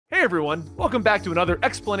Hey everyone, welcome back to another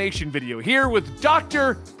explanation video here with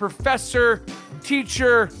Doctor, Professor,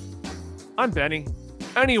 Teacher. I'm Benny.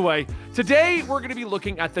 Anyway, today we're going to be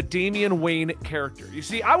looking at the Damian Wayne character. You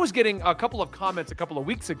see, I was getting a couple of comments a couple of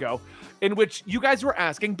weeks ago in which you guys were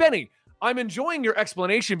asking, Benny, I'm enjoying your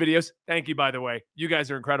explanation videos. Thank you, by the way. You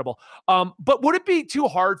guys are incredible. But would it be too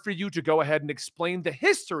hard for you to go ahead and explain the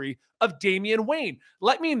history of Damian Wayne?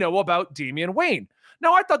 Let me know about Damian Wayne.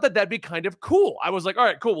 Now, I thought that that'd be kind of cool. I was like, all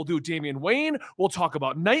right, cool. We'll do Damian Wayne. We'll talk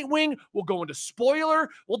about Nightwing. We'll go into spoiler.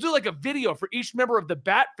 We'll do like a video for each member of the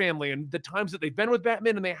Bat family and the times that they've been with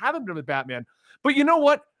Batman and they haven't been with Batman. But you know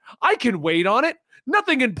what? I can wait on it.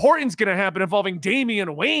 Nothing important's going to happen involving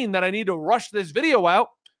Damian Wayne that I need to rush this video out.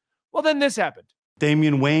 Well, then this happened.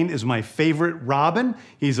 Damian Wayne is my favorite Robin.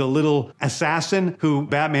 He's a little assassin who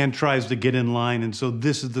Batman tries to get in line, and so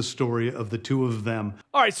this is the story of the two of them.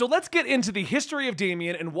 All right, so let's get into the history of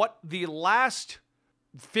Damian and what the last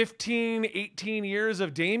 15, 18 years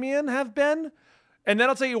of Damian have been. And then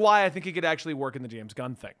I'll tell you why I think he could actually work in the James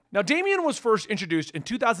Gunn thing. Now, Damian was first introduced in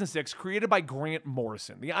 2006, created by Grant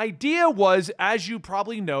Morrison. The idea was, as you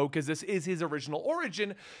probably know, because this is his original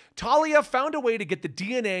origin, Talia found a way to get the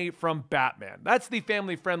DNA from Batman. That's the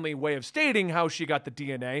family-friendly way of stating how she got the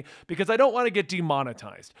DNA, because I don't want to get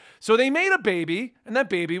demonetized. So they made a baby, and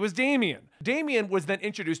that baby was Damian. Damian was then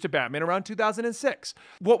introduced to Batman around 2006.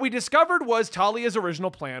 What we discovered was Talia's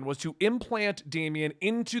original plan was to implant Damian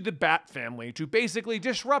into the Bat family to basically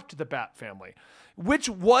disrupt the Bat family, which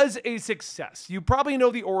was a success. You probably know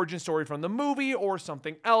the origin story from the movie or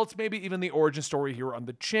something else, maybe even the origin story here on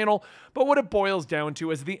the channel. But what it boils down to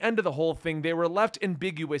is at the end of the whole thing, they were left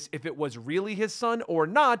ambiguous if it was really his son or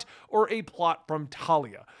not, or a plot from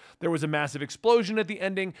Talia. There was a massive explosion at the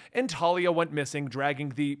ending, and Talia went missing, dragging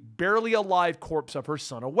the barely alive corpse of her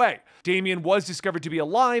son away. Damian was discovered to be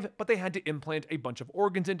alive, but they had to implant a bunch of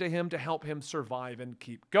organs into him to help him survive and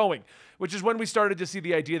keep going, which is when we started to see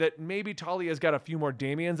the idea that maybe Talia's got a few more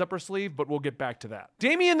Damians up her sleeve, but we'll get back to that.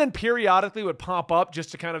 Damian then periodically would pop up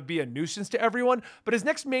just to kind of be a nuisance to everyone, but his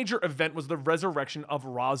next major event was the resurrection of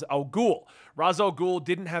Ra's al Ghul. Ra's al Ghul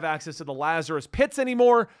didn't have access to the Lazarus pits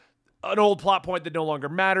anymore, an old plot point that no longer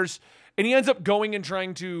matters. And he ends up going and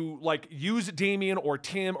trying to like use Damian or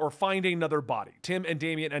Tim or find another body. Tim and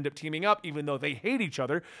Damian end up teaming up even though they hate each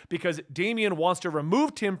other because Damian wants to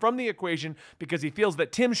remove Tim from the equation because he feels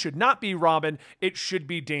that Tim should not be Robin, it should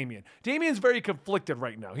be Damian. Damian's very conflicted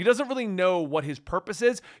right now. He doesn't really know what his purpose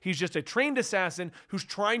is. He's just a trained assassin who's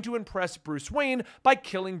trying to impress Bruce Wayne by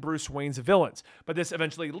killing Bruce Wayne's villains. But this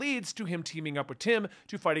eventually leads to him teaming up with Tim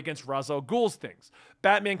to fight against Ra's al Ghul's things.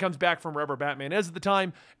 Batman comes back from wherever Batman is at the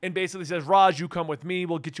time and basically says, Raj, you come with me.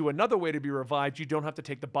 We'll get you another way to be revived. You don't have to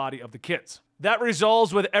take the body of the kids. That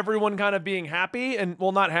resolves with everyone kind of being happy and,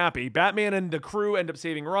 well, not happy. Batman and the crew end up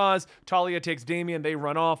saving Ra's. Talia takes Damian. They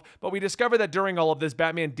run off. But we discover that during all of this,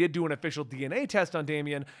 Batman did do an official DNA test on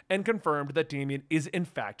Damian and confirmed that Damian is, in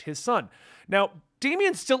fact, his son. Now,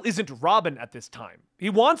 Damian still isn't Robin at this time. He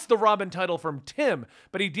wants the Robin title from Tim,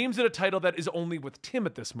 but he deems it a title that is only with Tim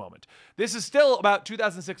at this moment. This is still about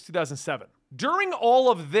 2006, 2007. During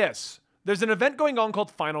all of this, there's an event going on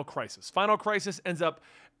called Final Crisis. Final Crisis ends up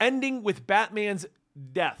ending with Batman's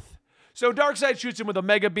death. So Darkseid shoots him with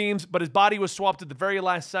Omega beams, but his body was swapped at the very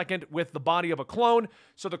last second with the body of a clone.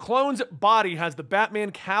 So the clone's body has the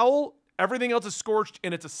Batman cowl. Everything else is scorched,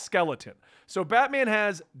 and it's a skeleton. So Batman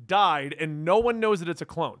has died, and no one knows that it's a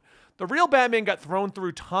clone. The real Batman got thrown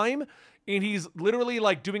through time, and he's literally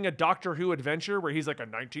like doing a Doctor Who adventure where he's like a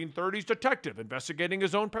 1930s detective investigating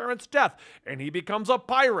his own parents' death, and he becomes a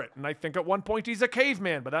pirate. And I think at one point he's a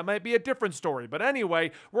caveman, but that might be a different story. But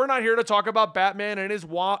anyway, we're not here to talk about Batman and his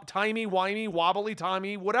timey-wimey,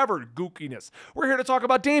 wobbly-tommy, whatever gookiness. We're here to talk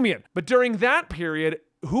about Damian. But during that period,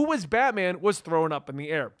 who was Batman was thrown up in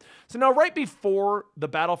the air. So now right before the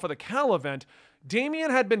Battle for the Cowl event,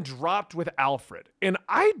 Damian had been dropped with Alfred. And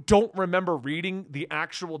I don't remember reading the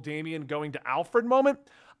actual Damian going to Alfred moment.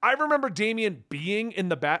 I remember Damian being in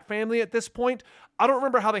the Bat family at this point. I don't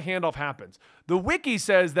remember how the handoff happens. The wiki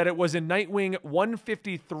says that it was in Nightwing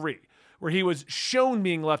 153, where he was shown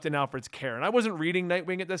being left in Alfred's care. And I wasn't reading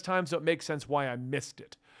Nightwing at this time, so it makes sense why I missed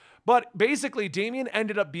it. But basically, Damian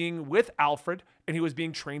ended up being with Alfred, and he was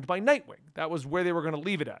being trained by Nightwing. That was where they were going to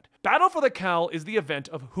leave it at. Battle for the Cowl is the event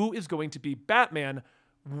of who is going to be Batman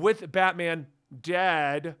with Batman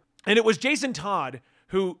dead. And it was Jason Todd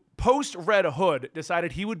who, post-Red Hood,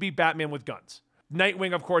 decided he would be Batman with guns.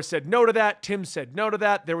 Nightwing, of course, said no to that. Tim said no to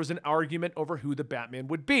that. There was an argument over who the Batman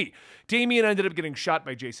would be. Damian ended up getting shot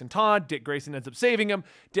by Jason Todd. Dick Grayson ends up saving him.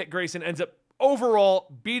 Dick Grayson ends up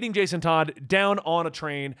overall beating Jason Todd down on a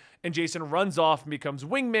train, and Jason runs off and becomes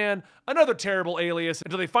Wingman, another terrible alias,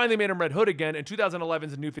 until they finally made him Red Hood again in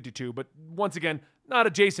 2011's New 52, but once again, not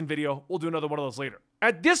a Jason video. We'll do another one of those later.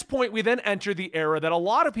 At this point, we then enter the era that a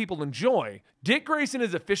lot of people enjoy. Dick Grayson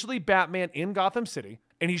is officially Batman in Gotham City,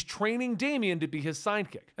 and he's training Damian to be his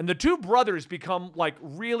sidekick. And the two brothers become like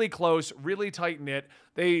really close, really tight-knit.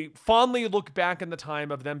 They fondly look back in the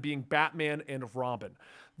time of them being Batman and Robin.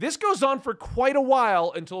 This goes on for quite a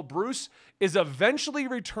while until Bruce is eventually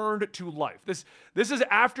returned to life. This is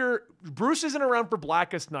after Bruce isn't around for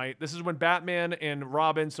Blackest Night. This is when Batman and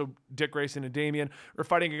Robin, so Dick Grayson and Damian, are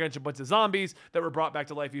fighting against a bunch of zombies that were brought back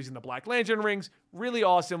to life using the Black Lantern rings. Really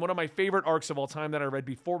awesome. One of my favorite arcs of all time that I read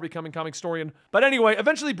before becoming Comicstorian. But anyway,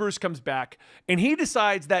 eventually Bruce comes back and he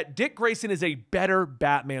decides that Dick Grayson is a better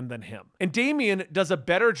Batman than him. And Damian does a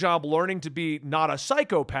better job learning to be not a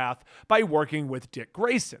psychopath by working with Dick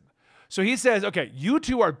Grayson. So he says, okay, you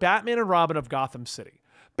two are Batman and Robin of Gotham City.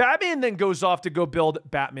 Batman then goes off to go build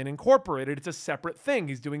Batman Incorporated. It's a separate thing.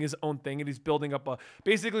 He's doing his own thing, and he's building up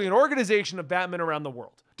basically an organization of Batman around the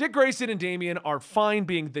world. Dick Grayson and Damian are fine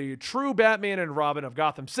being the true Batman and Robin of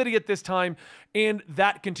Gotham City at this time, and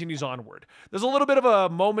that continues onward. There's a little bit of a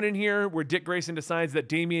moment in here where Dick Grayson decides that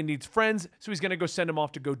Damian needs friends, so he's going to go send him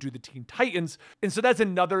off to go do the Teen Titans. And so that's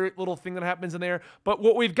another little thing that happens in there. But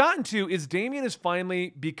what we've gotten to is Damian is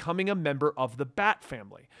finally becoming a member of the Bat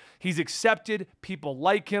family. He's accepted. People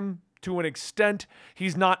like him to an extent.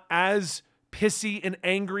 He's not as pissy and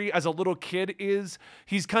angry as a little kid is.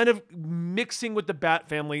 He's kind of mixing with the Bat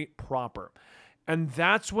family proper. And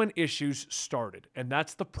that's when issues started. And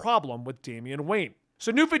that's the problem with Damian Wayne.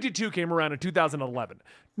 So New 52 came around in 2011.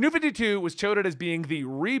 New 52 was touted as being the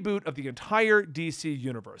reboot of the entire DC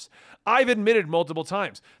universe. I've admitted multiple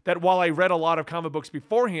times that while I read a lot of comic books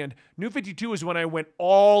beforehand, New 52 is when I went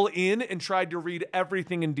all in and tried to read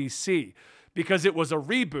everything in DC, because it was a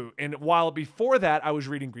reboot. And while before that I was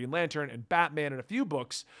reading Green Lantern and Batman and a few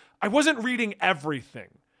books, I wasn't reading everything.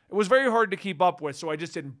 It was very hard to keep up with, so I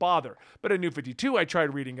just didn't bother. But in New 52, I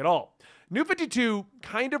tried reading it all. New 52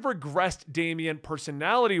 kind of regressed Damian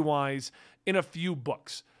personality-wise in a few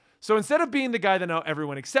books. So instead of being the guy that now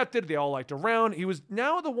everyone accepted, they all liked around, he was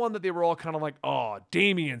now the one that they were all kind of like, oh,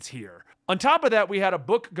 Damian's here. On top of that, we had a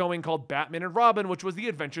book going called Batman and Robin, which was the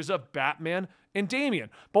adventures of Batman and Damian.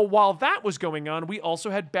 But while that was going on, we also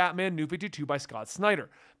had Batman New 52 by Scott Snyder.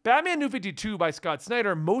 Batman New 52 by Scott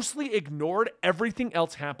Snyder mostly ignored everything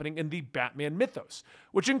else happening in the Batman mythos,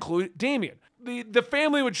 which included Damian. The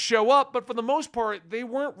family would show up, but for the most part, they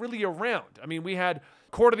weren't really around. I mean, we had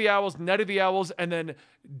Court of the Owls, Night of the Owls, and then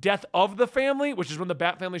Death of the Family, which is when the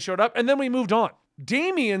Bat family showed up, and then we moved on.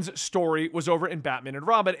 Damian's story was over in Batman and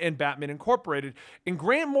Robin and Batman Incorporated, and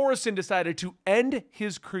Grant Morrison decided to end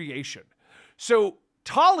his creation. So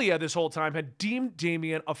Talia this whole time had deemed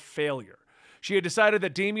Damian a failure. She had decided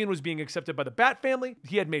that Damian was being accepted by the Bat family.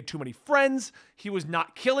 He had made too many friends. He was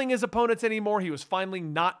not killing his opponents anymore. He was finally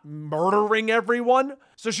not murdering everyone.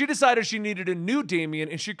 So she decided she needed a new Damian,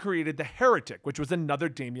 and she created the Heretic, which was another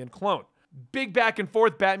Damian clone. Big back and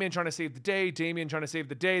forth, Batman trying to save the day, Damian trying to save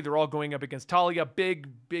the day. They're all going up against Talia,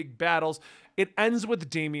 big battles. It ends with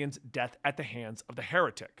Damian's death at the hands of the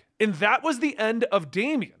Heretic. And that was the end of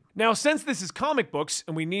Damian. Now, since this is comic books,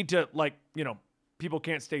 and we need to, people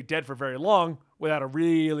can't stay dead for very long without a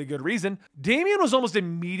really good reason, Damian was almost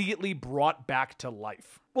immediately brought back to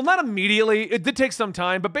life. Well, not immediately. It did take some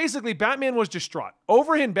time, but basically Batman was distraught.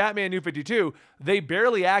 Over in Batman New 52, they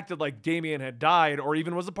barely acted like Damian had died or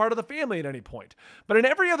even was a part of the family at any point. But in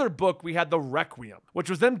every other book, we had the Requiem, which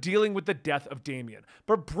was them dealing with the death of Damian.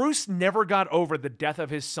 But Bruce never got over the death of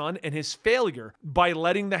his son and his failure by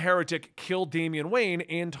letting the Heretic kill Damian Wayne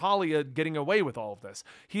and Talia getting away with all of this.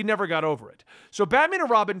 He never got over it. So Batman and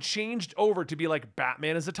Robin changed over to be like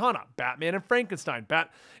Batman and Zatanna, Batman and Frankenstein,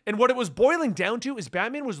 and what it was boiling down to is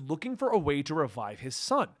Batman was looking for a way to revive his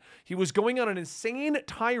son. He was going on an insane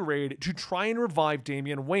tirade to try and revive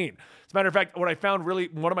Damian Wayne. As a matter of fact, what I found really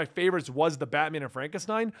one of my favorites was the Batman and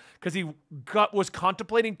Frankenstein, because he was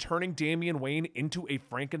contemplating turning Damian Wayne into a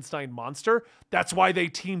Frankenstein monster. That's why they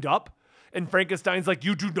teamed up. And Frankenstein's like,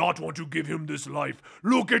 you do not want to give him this life.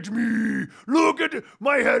 Look at me. Look at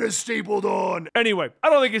my head is stapled on. Anyway, I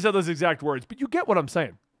don't think he said those exact words, but you get what I'm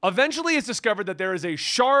saying. Eventually, it's discovered that there is a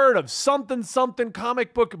shard of something,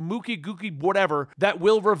 comic book, mookie, gookie, whatever, that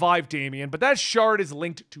will revive Damian, but that shard is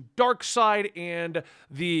linked to Darkseid and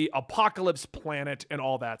the Apocalypse planet and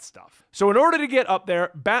all that stuff. So in order to get up there,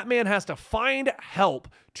 Batman has to find help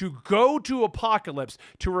to go to Apocalypse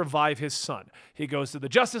to revive his son. He goes to the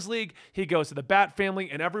Justice League, he goes to the Bat family,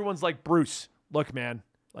 and everyone's like, Bruce, look, man,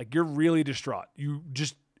 Like, you're really distraught.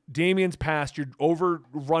 Damian's passed. You're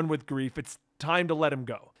overrun with grief. It's time to let him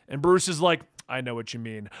go. And Bruce is like, I know what you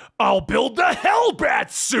mean. I'll build the Hellbat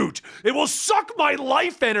suit. It will suck my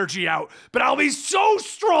life energy out, but I'll be so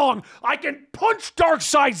strong I can punch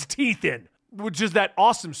Darkseid's teeth in. Which is that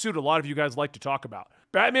awesome suit a lot of you guys like to talk about.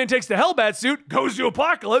 Batman takes the Hellbat suit, goes to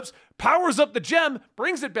Apocalypse, powers up the gem,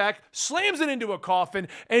 brings it back, slams it into a coffin,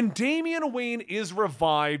 and Damian Wayne is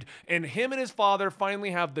revived, and him and his father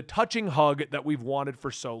finally have the touching hug that we've wanted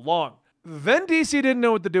for so long. Then DC didn't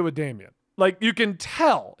know what to do with Damian. Like, you can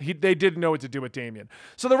tell they didn't know what to do with Damian.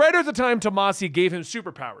 So the writer at the time, Tomasi, gave him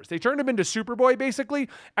superpowers. They turned him into Superboy, basically.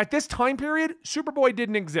 At this time period, Superboy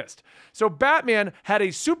didn't exist. So Batman had a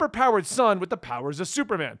superpowered son with the powers of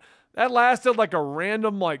Superman. That lasted like a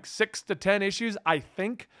random 6 to 10 issues, I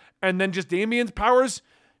think. And then just Damian's powers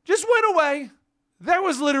just went away. That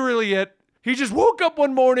was literally it. He just woke up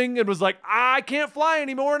one morning and was like, I can't fly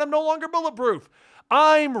anymore and I'm no longer bulletproof.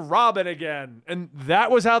 I'm Robin again. And that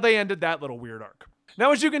was how they ended that little weird arc.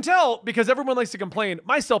 Now, as you can tell, because everyone likes to complain,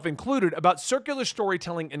 myself included, about circular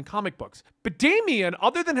storytelling in comic books. But Damian,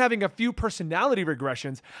 other than having a few personality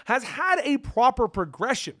regressions, has had a proper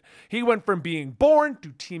progression. He went from being born,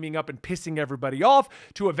 to teaming up and pissing everybody off,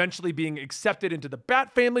 to eventually being accepted into the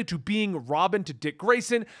Bat family, to being Robin to Dick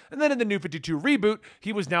Grayson, and then in the New 52 reboot,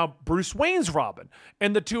 he was now Bruce Wayne's Robin.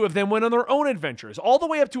 And the two of them went on their own adventures, all the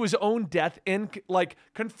way up to his own death and,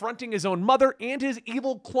 confronting his own mother and his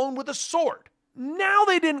evil clone with a sword. Now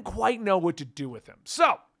they didn't quite know what to do with him.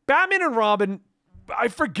 So, Batman and Robin, I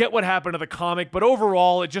forget what happened to the comic, but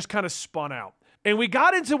overall, it just kind of spun out. And we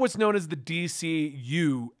got into what's known as the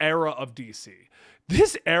DCU era of DC.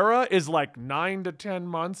 This era is 9 to 10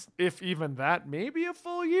 months, if even that, maybe a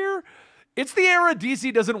full year. It's the era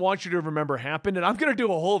DC doesn't want you to remember happened, and I'm going to do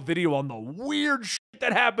a whole video on the weird shit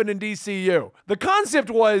that happened in DCU. The concept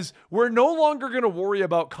was, we're no longer going to worry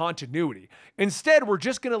about continuity. Instead, we're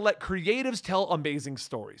just going to let creatives tell amazing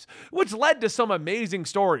stories, which led to some amazing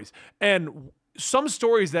stories, and some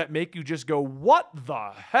stories that make you just go, what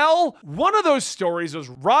the hell? One of those stories was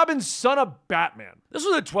Robin, Son of Batman. This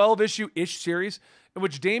was a 12-issue-ish series in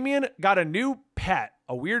which Damian got a new pet,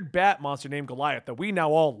 a weird bat monster named Goliath that we now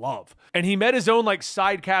all love. And he met his own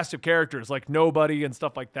side cast of characters like Nobody and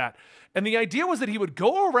stuff like that. And the idea was that he would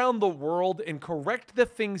go around the world and correct the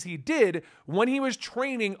things he did when he was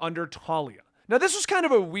training under Talia. Now, this was kind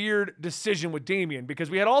of a weird decision with Damian because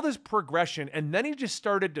we had all this progression and then he just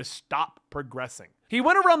started to stop progressing. He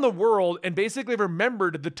went around the world and basically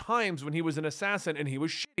remembered the times when he was an assassin and he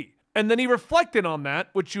was shitty. And then he reflected on that,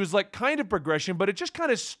 which was kind of progression, but it just kind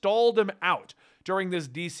of stalled him out during this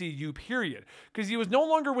DCU period because he was no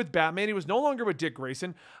longer with Batman. He was no longer with Dick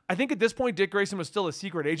Grayson. I think at this point, Dick Grayson was still a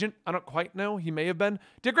secret agent. I don't quite know. He may have been.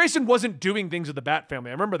 Dick Grayson wasn't doing things with the Bat family.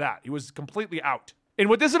 I remember that. He was completely out. And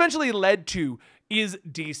what this eventually led to is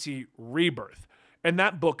DC Rebirth. And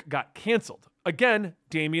that book got canceled. Again,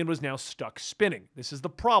 Damian was now stuck spinning. This is the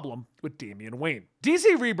problem with Damian Wayne.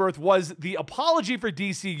 DC Rebirth was the apology for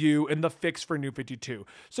DCU and the fix for New 52.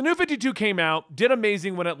 So New 52 came out, did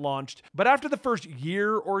amazing when it launched, but after the first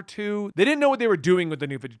year or two, they didn't know what they were doing with the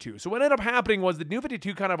New 52. So what ended up happening was the New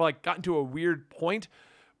 52 kind of got into a weird point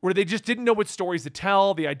where they just didn't know what stories to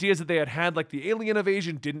tell. The ideas that they had like the alien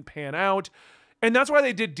invasion, didn't pan out. And that's why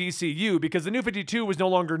they did DCU, because the New 52 was no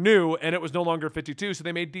longer new and it was no longer 52, so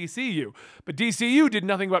they made DCU. But DCU did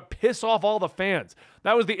nothing but piss off all the fans.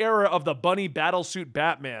 That was the era of the bunny battlesuit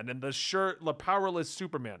Batman and the powerless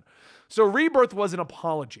Superman. So Rebirth was an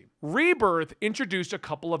apology. Rebirth introduced a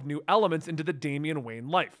couple of new elements into the Damian Wayne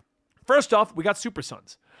life. First off, we got Super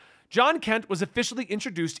Sons. John Kent was officially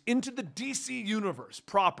introduced into the DC universe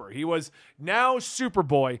proper. He was now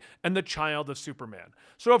Superboy and the child of Superman.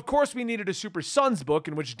 So of course we needed a Super Sons book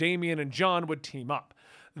in which Damian and John would team up.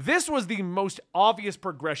 This was the most obvious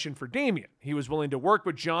progression for Damian. He was willing to work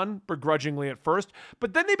with John, begrudgingly at first,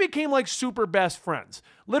 but then they became like super best friends.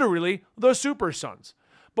 Literally, the Super Sons.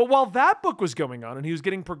 But while that book was going on and he was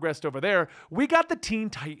getting progressed over there, we got the Teen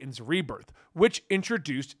Titans Rebirth, which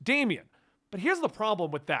introduced Damian. But here's the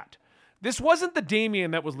problem with that. This wasn't the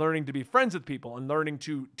Damian that was learning to be friends with people and learning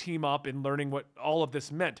to team up and learning what all of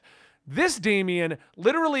this meant. This Damian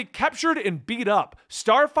literally captured and beat up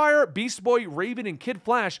Starfire, Beast Boy, Raven, and Kid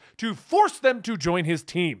Flash to force them to join his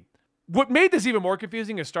team. What made this even more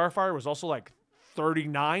confusing is Starfire was also like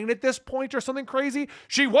 39 at this point or something crazy.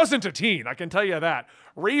 She wasn't a teen, I can tell you that.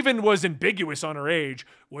 Raven was ambiguous on her age.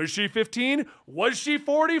 Was she 15? Was she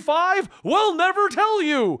 45? We'll never tell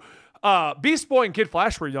you. Beast Boy and Kid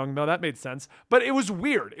Flash were young, though. That made sense. But it was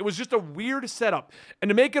weird. It was just a weird setup. And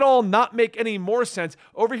to make it all not make any more sense,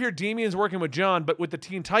 over here, Damian's working with John, but with the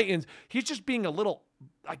Teen Titans, he's just being a little,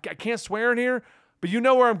 I can't swear in here, but you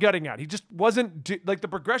know where I'm getting at. He just wasn't, like the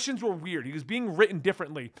progressions were weird. He was being written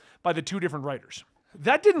differently by the two different writers.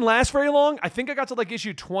 That didn't last very long. I think I got to like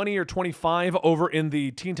issue 20 or 25 over in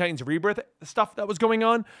the Teen Titans Rebirth stuff that was going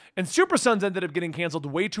on. And Super Sons ended up getting canceled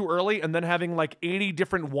way too early and then having like 80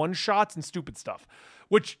 different one-shots and stupid stuff,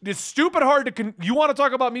 which is stupid hard to... You want to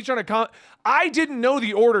talk about me trying to... I didn't know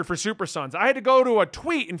the order for Super Sons. I had to go to a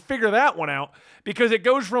tweet and figure that one out because it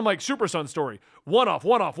goes from like Super Sons story, one-off,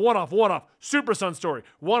 one-off, one-off, one-off, Super Sons story,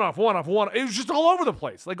 one-off, one-off, one-off. It was just all over the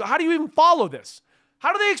place. Like, how do you even follow this?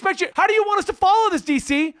 How do they expect you? How do you want us to follow this,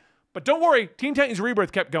 DC? But don't worry, Teen Titans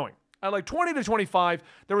Rebirth kept going. At like 20 to 25,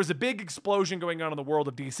 there was a big explosion going on in the world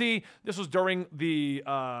of DC. This was during the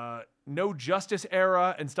No Justice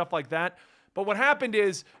era and stuff like that. But what happened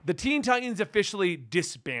is the Teen Titans officially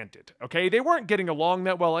disbanded, okay? They weren't getting along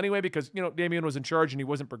that well anyway because, you know, Damian was in charge and he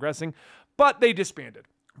wasn't progressing, but they disbanded.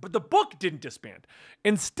 But the book didn't disband.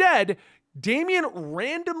 Instead, Damian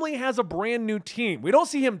randomly has a brand new team. We don't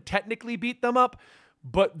see him technically beat them up,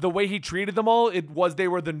 but the way he treated them all, they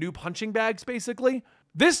were the new punching bags, basically.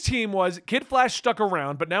 This team was Kid Flash stuck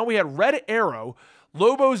around, but now we had Red Arrow,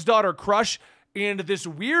 Lobo's daughter Crush, and this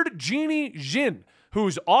weird genie Jin,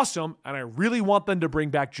 who's awesome, and I really want them to bring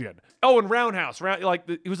back Jin. Oh, and Roundhouse,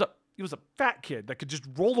 he was a fat kid that could just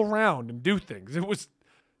roll around and do things. He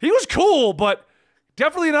was cool, but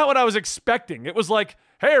definitely not what I was expecting. It was like,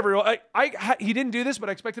 hey, everyone, he didn't do this, but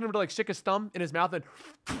I expected him to like stick his thumb in his mouth and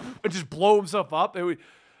just blow himself up.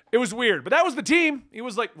 It was weird, but that was the team. He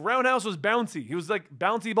was like, Roundhouse was bouncy. He was like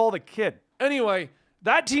Bouncy Ball the Kid. Anyway,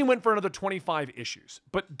 that team went for another 25 issues.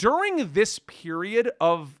 But during this period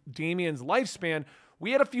of Damian's lifespan,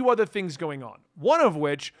 we had a few other things going on. One of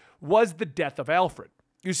which was the death of Alfred.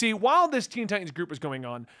 You see, while this Teen Titans group was going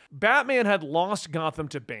on, Batman had lost Gotham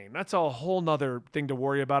to Bane. That's a whole nother thing to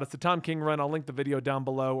worry about. It's the Tom King run. I'll link the video down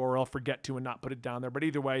below, or I'll forget to and not put it down there. But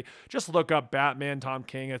either way, just look up Batman, Tom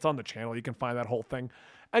King. It's on the channel. You can find that whole thing.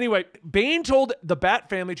 Anyway, Bane told the Bat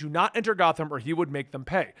family to not enter Gotham or he would make them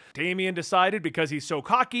pay. Damian decided, because he's so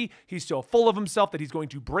cocky, he's so full of himself, that he's going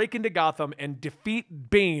to break into Gotham and defeat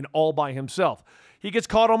Bane all by himself. He gets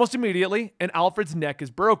caught almost immediately, and Alfred's neck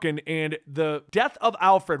is broken, and the death of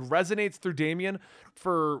Alfred resonates through Damian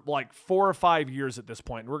for like 4 or 5 years at this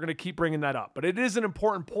point. We're going to keep bringing that up, but it is an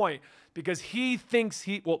important point because he thinks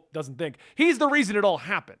doesn't think. He's the reason it all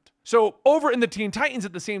happened. So over in the Teen Titans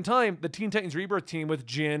at the same time, the Teen Titans Rebirth team with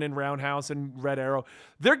Jin and Roundhouse and Red Arrow,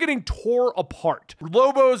 they're getting tore apart.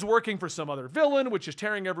 Lobo's working for some other villain, which is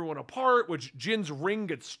tearing everyone apart, which Jin's ring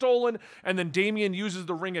gets stolen, and then Damian uses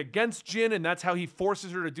the ring against Jin, and that's how he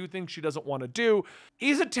forces her to do things she doesn't want to do.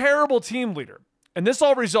 He's a terrible team leader. And this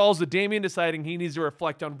all resolves with Damian deciding he needs to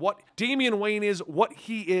reflect on what Damian Wayne is, what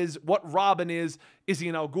he is, what Robin is. Is he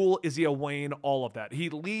an Al Ghul? Is he a Wayne? All of that. He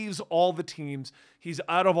leaves all the teams. He's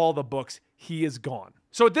out of all the books. He is gone.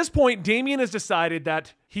 So at this point, Damian has decided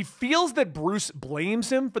that he feels that Bruce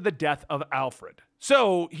blames him for the death of Alfred.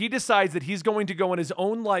 So he decides that he's going to go on his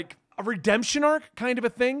own, like, a redemption arc kind of a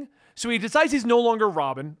thing. So he decides he's no longer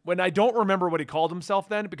Robin, when I don't remember what he called himself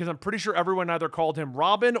then, because I'm pretty sure everyone either called him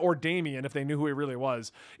Robin or Damian if they knew who he really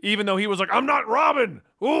was, even though he was like, I'm not Robin.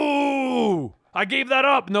 Ooh, I gave that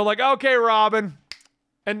up. And they're like, okay, Robin.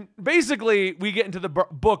 And basically, we get into the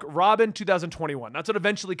book Robin 2021. That's what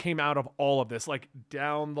eventually came out of all of this, like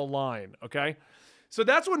down the line, okay? So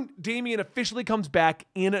that's when Damian officially comes back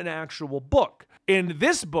in an actual book. In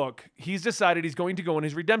this book, he's decided he's going to go on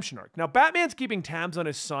his redemption arc. Now, Batman's keeping tabs on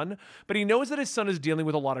his son, but he knows that his son is dealing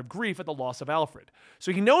with a lot of grief at the loss of Alfred.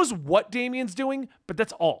 So he knows what Damian's doing, but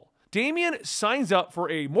that's all. Damian signs up for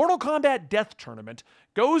a Mortal Kombat death tournament,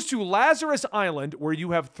 goes to Lazarus Island, where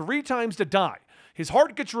you have 3 times to die. His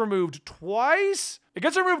heart gets removed twice. It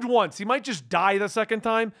gets removed once. He might just die the second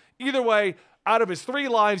time. Either way, out of his 3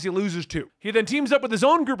 lives, he loses 2. He then teams up with his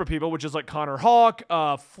own group of people, which is like Connor Hawk,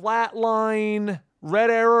 Flatline,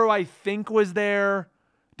 Red Arrow, I think was there.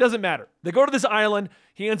 Doesn't matter. They go to this island.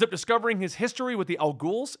 He ends up discovering his history with the Al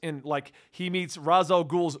Ghuls, and like he meets Ra's al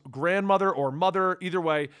Ghul's grandmother or mother. Either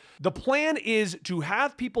way, the plan is to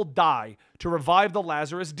have people die to revive the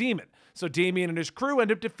Lazarus demon. So Damian and his crew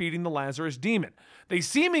end up defeating the Lazarus demon. They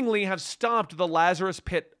seemingly have stopped the Lazarus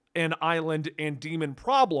pit and island and demon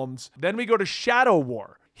problems. Then we go to Shadow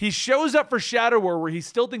War. He shows up for Shadow War, where he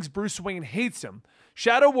still thinks Bruce Wayne hates him.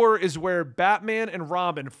 Shadow War is where Batman and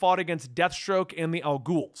Robin fought against Deathstroke and the Al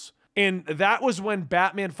Ghuls. And that was when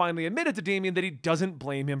Batman finally admitted to Damian that he doesn't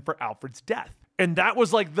blame him for Alfred's death. And that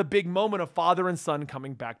was like the big moment of father and son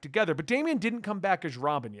coming back together. But Damian didn't come back as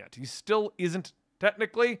Robin yet. He still isn't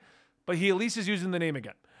technically, but he at least is using the name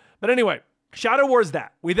again. But anyway, Shadow War is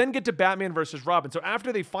that. We then get to Batman versus Robin. So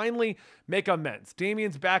after they finally make amends,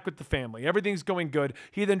 Damian's back with the family. Everything's going good.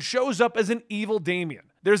 He then shows up as an evil Damian.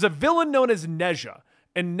 There's a villain known as Nezha.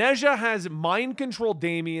 And Nezha has mind-controlled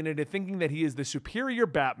Damian into thinking that he is the superior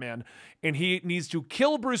Batman, and he needs to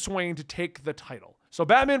kill Bruce Wayne to take the title. So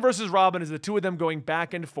Batman versus Robin is the two of them going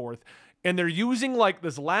back and forth, and they're using like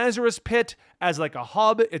this Lazarus pit as like a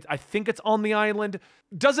hub. I think it's on the island.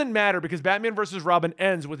 Doesn't matter because Batman versus Robin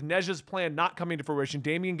ends with Nezha's plan not coming to fruition,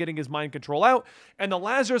 Damian getting his mind control out, and the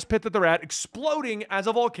Lazarus pit that they're at exploding as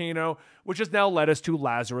a volcano, which has now led us to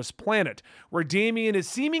Lazarus Planet, where Damian is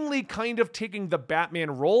seemingly kind of taking the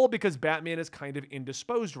Batman role because Batman is kind of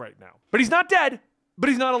indisposed right now. But he's not dead, but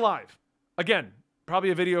he's not alive. Again,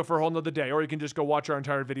 probably a video for a whole nother day, or you can just go watch our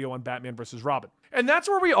entire video on Batman versus Robin. And that's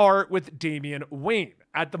where we are with Damian Wayne.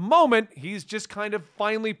 At the moment, he's just kind of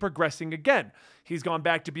finally progressing again. He's gone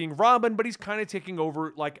back to being Robin, but he's kind of taking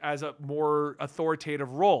over like as a more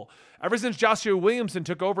authoritative role. Ever since Joshua Williamson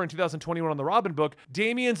took over in 2021 on the Robin book,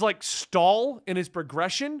 Damian's like stall in his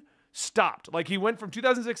progression stopped. Like he went from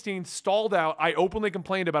 2016, stalled out. I openly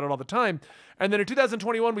complained about it all the time. And then in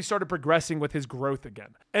 2021, we started progressing with his growth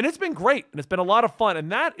again. And it's been great. And it's been a lot of fun.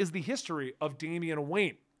 And that is the history of Damian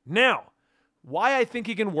Wayne. Now, why I think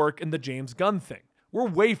he can work in the James Gunn thing. We're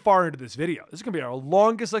way far into this video. This is going to be our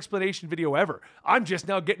longest explanation video ever. I'm just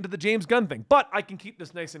now getting to the James Gunn thing, but I can keep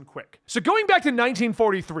this nice and quick. So going back to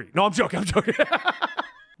 1943. No, I'm joking.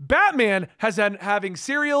 Batman has been having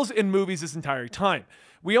serials and movies this entire time.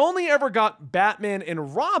 We only ever got Batman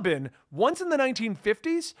and Robin once in the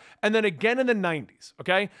 1950s and then again in the 90s,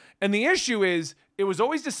 okay? And the issue is, it was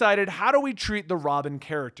always decided, how do we treat the Robin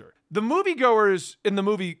character? The moviegoers and the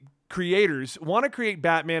movie creators want to create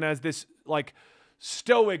Batman as this, like,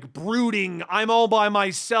 stoic, brooding, I'm all by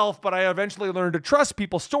myself, but I eventually learned to trust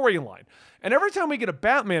people storyline. And every time we get a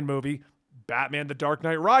Batman movie, Batman The Dark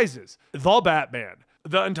Knight Rises, The Batman,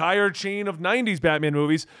 the entire chain of 90s Batman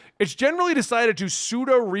movies, it's generally decided to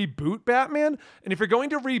pseudo-reboot Batman, and if you're going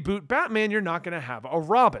to reboot Batman, you're not going to have a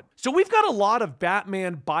Robin. So we've got a lot of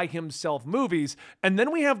Batman by himself movies, and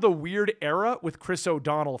then we have the weird era with Chris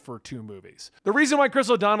O'Donnell for 2 movies. The reason why Chris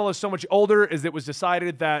O'Donnell is so much older is it was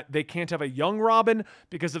decided that they can't have a young Robin,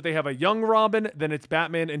 because if they have a young Robin, then it's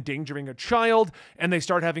Batman endangering a child, and they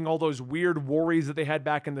start having all those weird worries that they had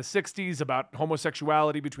back in the 60s about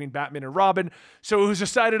homosexuality between Batman and Robin. So it was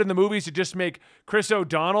decided in the movies to just make Chris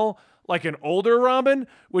O'Donnell like an older Robin,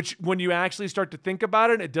 which when you actually start to think about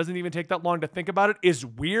it, it doesn't even take that long to think about it, is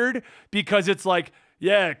weird because it's like,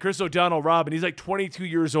 yeah, Chris O'Donnell Robin, he's like 22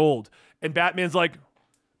 years old. And Batman's like,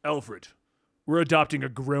 Alfred, we're adopting a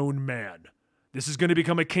grown man. This is going to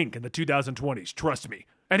become a kink in the 2020s, trust me.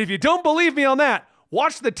 And if you don't believe me on that,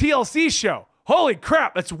 watch the TLC show. Holy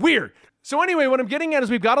crap, that's weird. So anyway, what I'm getting at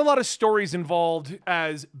is we've got a lot of stories involved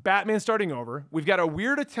as Batman starting over. We've got a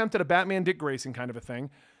weird attempt at a Batman Dick Grayson kind of a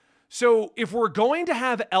thing. So if we're going to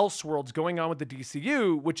have Elseworlds going on with the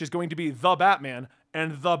DCU, which is going to be The Batman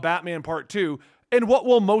and The Batman Part 2, and what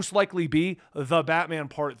will most likely be The Batman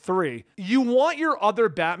Part 3, you want your other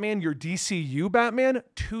Batman, your DCU Batman,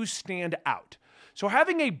 to stand out. So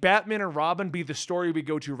having a Batman and Robin be the story we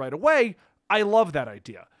go to right away, I love that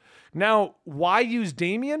idea. Now, why use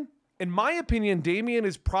Damian? In my opinion, Damian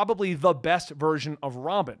is probably the best version of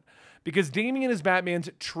Robin because Damian is Batman's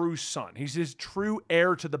true son. He's his true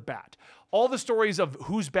heir to the Bat. All the stories of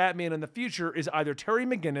who's Batman in the future is either Terry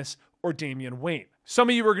McGinnis or Damian Wayne. Some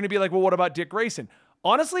of you are going to be like, well, what about Dick Grayson?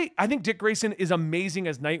 Honestly, I think Dick Grayson is amazing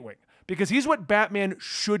as Nightwing because he's what Batman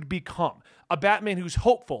should become. A Batman who's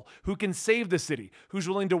hopeful, who can save the city, who's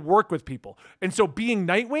willing to work with people. And so being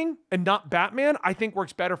Nightwing and not Batman, I think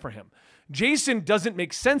works better for him. Jason doesn't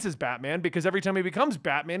make sense as Batman because every time he becomes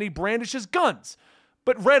Batman, he brandishes guns.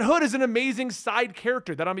 But Red Hood is an amazing side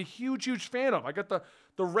character that I'm a huge, huge fan of. I got the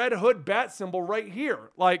Red Hood bat symbol right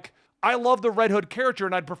here. Like, I love the Red Hood character,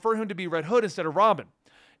 and I'd prefer him to be Red Hood instead of Robin.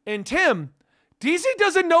 And Tim, DC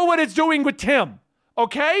doesn't know what it's doing with Tim,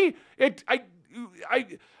 okay?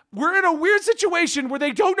 We're in a weird situation where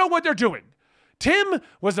they don't know what they're doing. Tim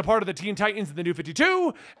was a part of the Teen Titans in the New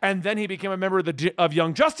 52, and then he became a member of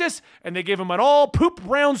Young Justice, and they gave him an all-poop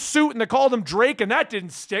brown suit, and they called him Drake, and that didn't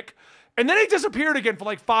stick. And then he disappeared again for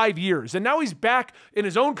like 5 years, and now he's back in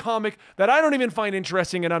his own comic that I don't even find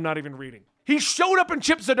interesting and I'm not even reading. He showed up in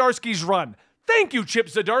Chip Zdarsky's run. Thank you, Chip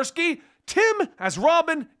Zdarsky. Tim as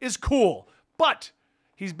Robin is cool, but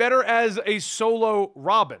He's better as a solo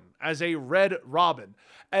Robin, as a Red Robin.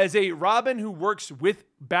 As a Robin who works with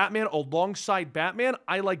Batman alongside Batman,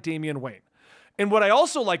 I like Damian Wayne. And what I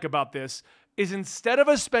also like about this is instead of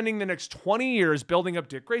us spending the next 20 years building up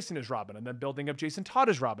Dick Grayson as Robin, and then building up Jason Todd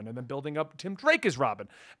as Robin, and then building up Tim Drake as Robin,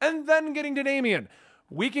 and then getting to Damian,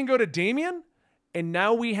 we can go to Damian, and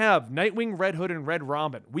now we have Nightwing, Red Hood, and Red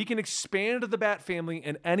Robin. We can expand the Bat family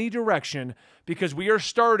in any direction because we are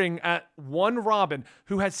starting at one Robin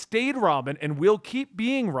who has stayed Robin and will keep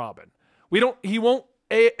being Robin. He won't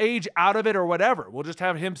age out of it or whatever. We'll just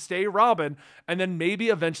have him stay Robin and then maybe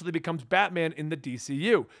eventually becomes Batman in the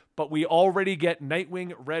DCU. But we already get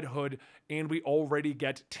Nightwing, Red Hood, and we already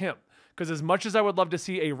get Tim. Because as much as I would love to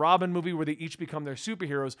see a Robin movie where they each become their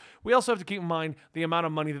superheroes, we also have to keep in mind the amount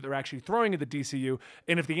of money that they're actually throwing at the DCU.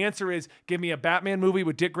 And if the answer is, give me a Batman movie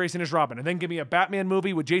with Dick Grayson as Robin, and then give me a Batman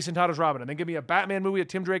movie with Jason Todd as Robin, and then give me a Batman movie with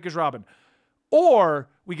Tim Drake as Robin, or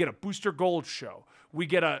we get a Booster Gold show, we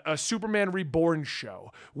get a Superman Reborn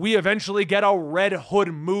show, we eventually get a Red Hood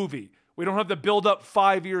movie. We don't have to build up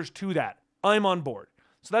 5 years to that. I'm on board.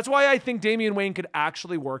 So that's why I think Damian Wayne could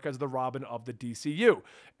actually work as the Robin of the DCU.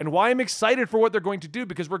 And why I'm excited for what they're going to do,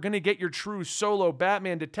 because we're going to get your true solo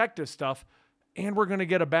Batman detective stuff, and we're going to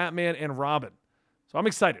get a Batman and Robin. So I'm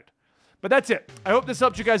excited. But that's it. I hope this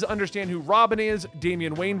helps you guys understand who Robin is,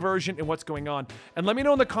 Damian Wayne version, and what's going on. And let me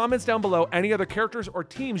know in the comments down below any other characters or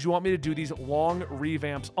teams you want me to do these long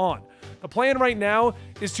revamps on. The plan right now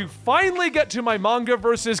is to finally get to my manga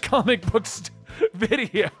versus comic books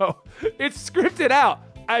video. It's scripted out.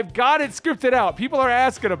 I've got it scripted out. People are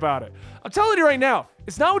asking about it. I'm telling you right now,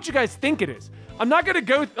 it's not what you guys think it is. I'm not going to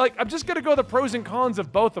go, I'm just going to go the pros and cons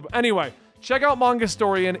of both of them. Anyway, check out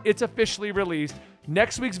Comicstorian. It's officially released.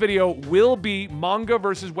 Next week's video will be manga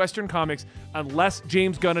versus Western comics, unless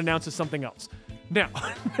James Gunn announces something else. Now,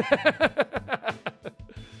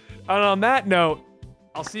 and on that note,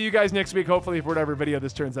 I'll see you guys next week, hopefully, for whatever video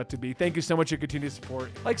this turns out to be. Thank you so much for your continued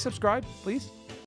support. Like, subscribe, please.